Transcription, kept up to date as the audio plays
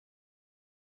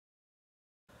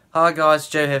Hi guys,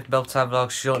 Joe here from Belper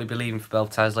Vlogs. Shortly be leaving for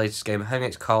Belper's latest game, home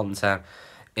against Carlton Town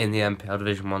in the MPL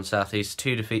Division 1 South East.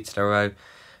 2 defeats in a row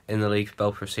in the league for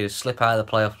Belper. We've seen us slip out of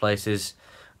the playoff places,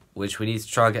 which we need to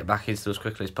try and get back into as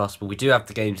quickly as possible. We do have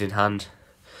the games in hand.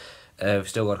 We've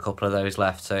still got a couple of those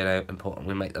left, so important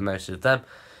we make the most of them.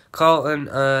 Carlton,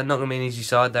 not going to be an easy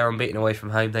side. They're unbeaten away from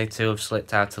home. They too have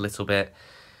slipped out a little bit.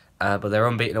 But they're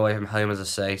unbeaten away from home, as I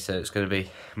say, so it's going to be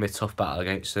a tough battle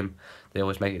against them. They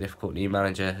always make it difficult. New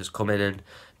manager has come in and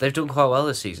they've done quite well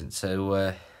this season,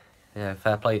 so yeah,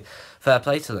 fair play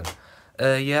to them.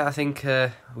 Yeah, I think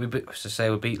we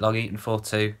beat Long Eaton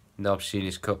 4-2 in the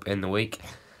Opportunities Cup in the week.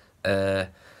 Good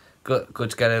to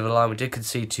get over the line. We did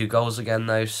concede 2 goals again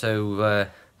though, so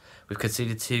we've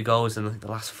conceded 2 goals in the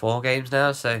last 4 games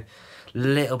now, so a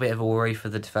little bit of a worry for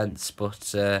the defence,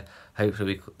 but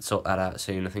hopefully we sort that out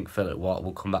soon. I think Philip Watt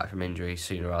will come back from injury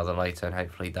sooner rather than later, and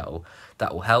hopefully that will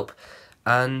help.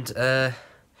 And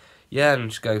yeah, and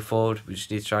just going forward, we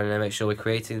just need to try and make sure we're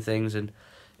creating things, and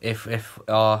if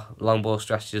our long ball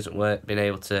strategy doesn't work, being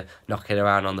able to knock it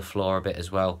around on the floor a bit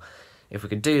as well. If we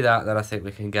can do that, then I think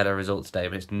we can get a result today.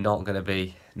 But it's not going to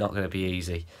be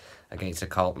easy against a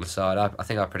Carlton side. I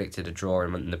think I predicted a draw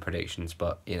in the predictions,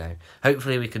 but you know,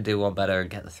 hopefully we can do one better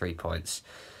and get the 3 points.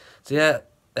 So yeah.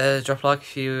 Drop a like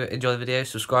if you enjoy the video,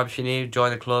 subscribe if you're new,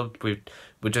 join the club. We're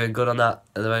doing good on that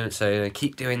at the moment, so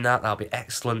keep doing that, that'll be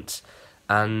excellent.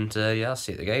 And yeah, I'll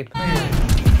see you at the game.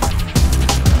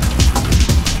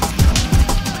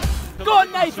 Go on,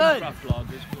 Nathan!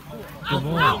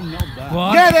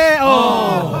 What? Get it!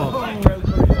 Oh!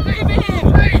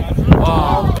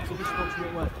 Oh.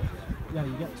 Yeah,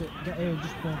 you get here and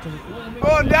just go on to the... Go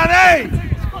on, Danny!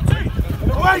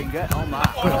 Wait! Get on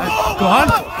that. Go on!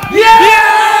 Yes!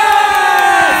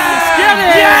 Get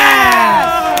it! Yes!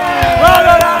 Well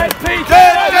done, Alex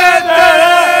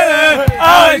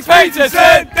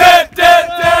Peterson!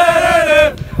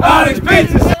 Alex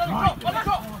Peterson!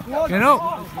 Get up!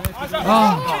 Oh!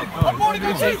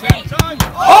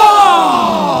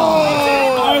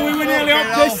 Oh, we were nearly up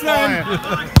this then.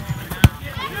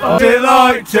 What's it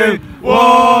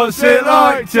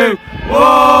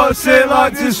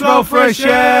like to smell fresh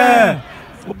air?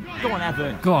 Go on,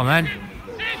 Evan. Go on, man.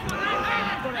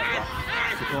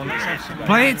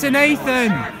 Play it to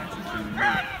Nathan.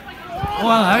 Oh,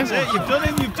 hello.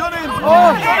 You've done him.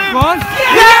 Oh, go on.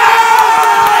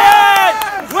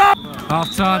 Half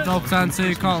time, Belper Town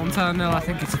 2, Carlton Town 0. I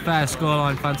think it's a fair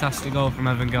scoreline. Fantastic goal from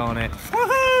Evan Garnett.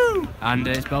 Woohoo! And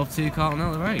it's Belper 2, Carlton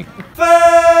 0, the right.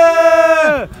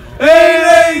 Fair! He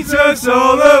leads us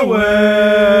all the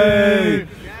way.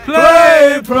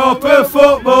 Play proper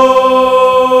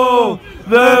football.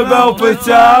 The Belper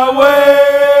Town way.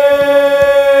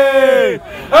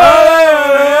 Allez,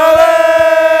 allez,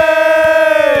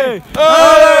 allez!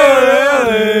 Allez,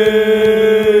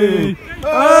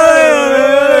 allez,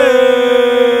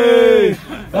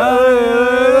 allez!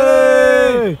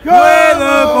 We're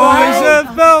the boys of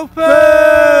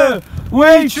Belper.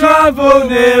 We travel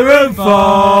near and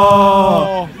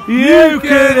far. You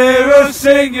can hear us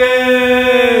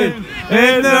singing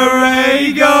in the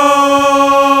Rego.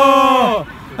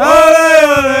 Allez,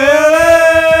 allez,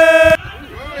 allez!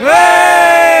 Hey!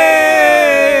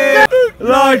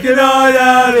 Like an eye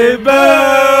out in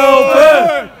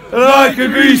Belper, like a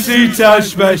greasy town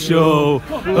special,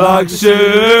 like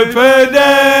super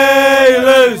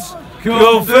nailers.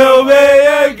 Come fill me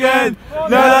again.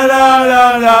 La la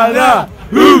la la la.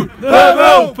 Ooh, the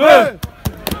Belper.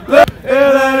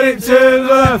 He'll let it to the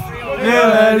left, he'll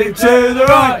let it to the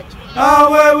right.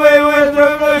 And when we win the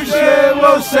revolution,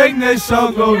 we'll sing this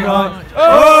song all night.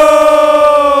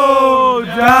 Oh,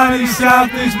 Danny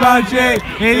South is magic,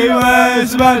 he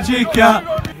wears magic cap.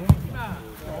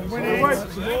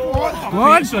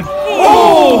 What?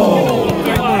 Oh!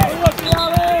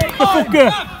 The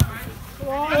fucker!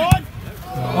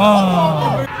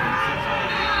 Oh!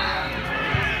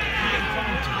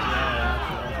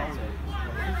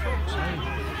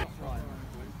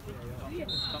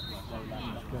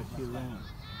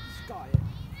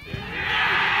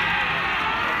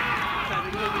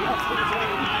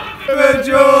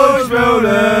 George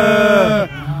Miller,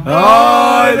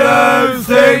 I don't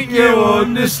think you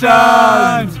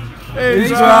understand.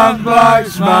 He's Van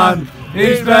Black's man,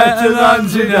 he's better than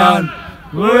Zidane.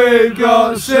 We've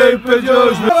got Super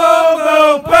George Miller. Come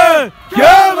on, Belper!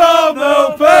 Come on,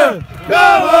 Belper!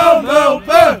 Come on,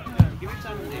 Belper!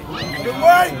 Good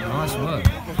way! Nice work.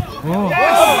 Oh!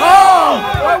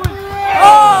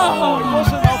 Oh! It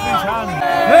wasn't off his hand.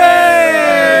 Hey!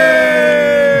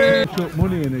 Put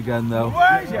money in again though.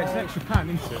 Yeah, it's an extra pound,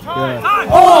 isn't it? Yeah.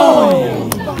 Oh!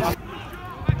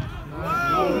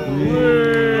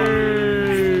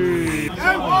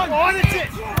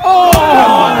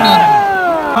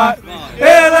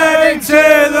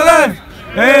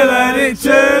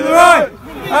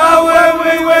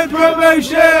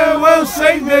 we'll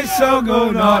sing this song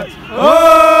all night.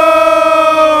 Oh,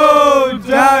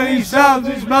 Danny sounds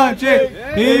his magic,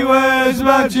 he wears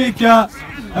magic hats.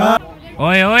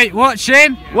 Oi, oi,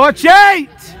 watching! Watch it!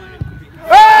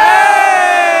 Hey!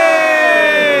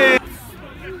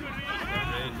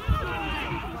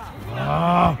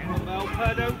 Oh.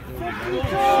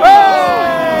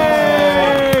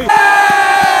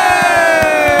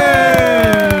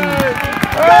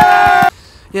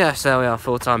 Yes, there we are,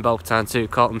 full-time Belper Town 2,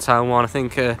 Carlton Town 1. I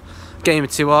think game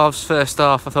of two halves. First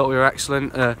half, I thought we were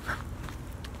excellent.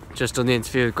 Just done the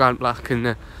interview with Grant Black,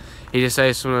 and he just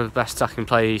says some of the best attacking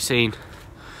play he's seen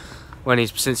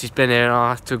since he's been here, and I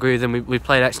have to agree with him. We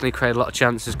played excellently, created a lot of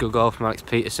chances. Good goal from Alex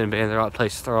Peterson, being in the right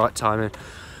place at the right time, and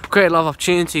created a lot of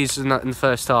opportunities in the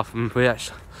first half. And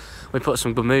we put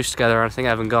some good moves together. And I think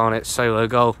Evan Garnett's solo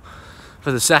goal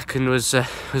for the second was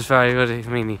very good. I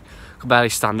mean, he could barely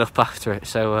stand up after it.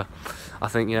 So I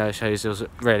think, you know, it shows it was a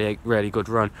really good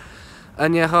run.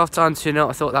 And yeah, half time 2-0,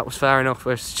 I thought that was fair enough.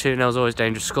 2-0 is always a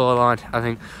dangerous scoreline. I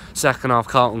think second half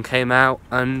Carlton came out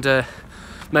and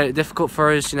made it difficult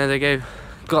for us. You know, they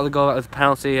got the goal out with a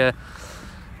penalty, a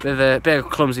bit of a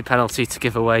clumsy penalty to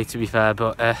give away, to be fair,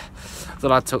 but the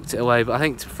lad tucked it away. But I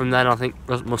think from then, I think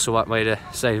Musselwhite made a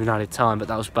save in added time, but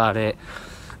that was about it.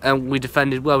 And we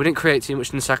defended well. We didn't create too much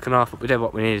in the second half, but we did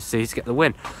what we needed to do to get the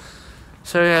win.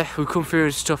 So yeah, we've come through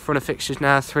a tough run of fixtures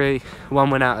now, 1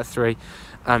 win out of 3,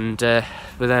 and but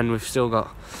then we've still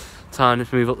got time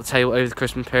to move up the table over the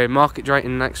Christmas period. Market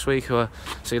Drayton next week, who are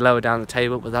so lower down the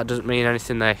table, but that doesn't mean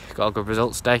anything. They got a good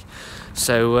results day,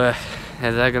 so yeah,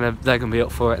 they're gonna be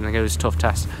up for it, and they go to a tough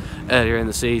test earlier in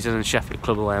the season. And Sheffield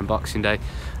Club away on Boxing Day,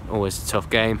 always a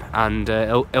tough game, and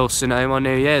Ilson home on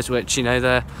New Year's, which, you know,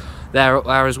 they're up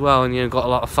there as well, and, you know, got a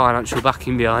lot of financial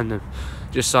backing behind them.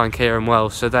 Just signed Kieran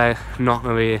Wells, so they're not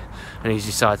going to be an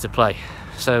easy side to play.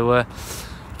 So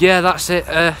yeah, that's it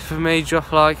for me.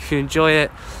 Drop a like if you enjoy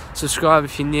it, subscribe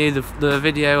if you're new. The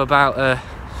video about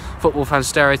football fan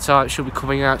stereotypes should be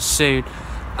coming out soon,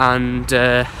 and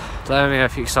let me know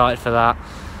if you're excited for that.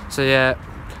 So yeah,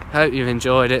 hope you've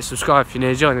enjoyed it. Subscribe if you're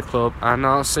new, join the club, and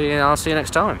I'll see you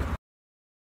next time.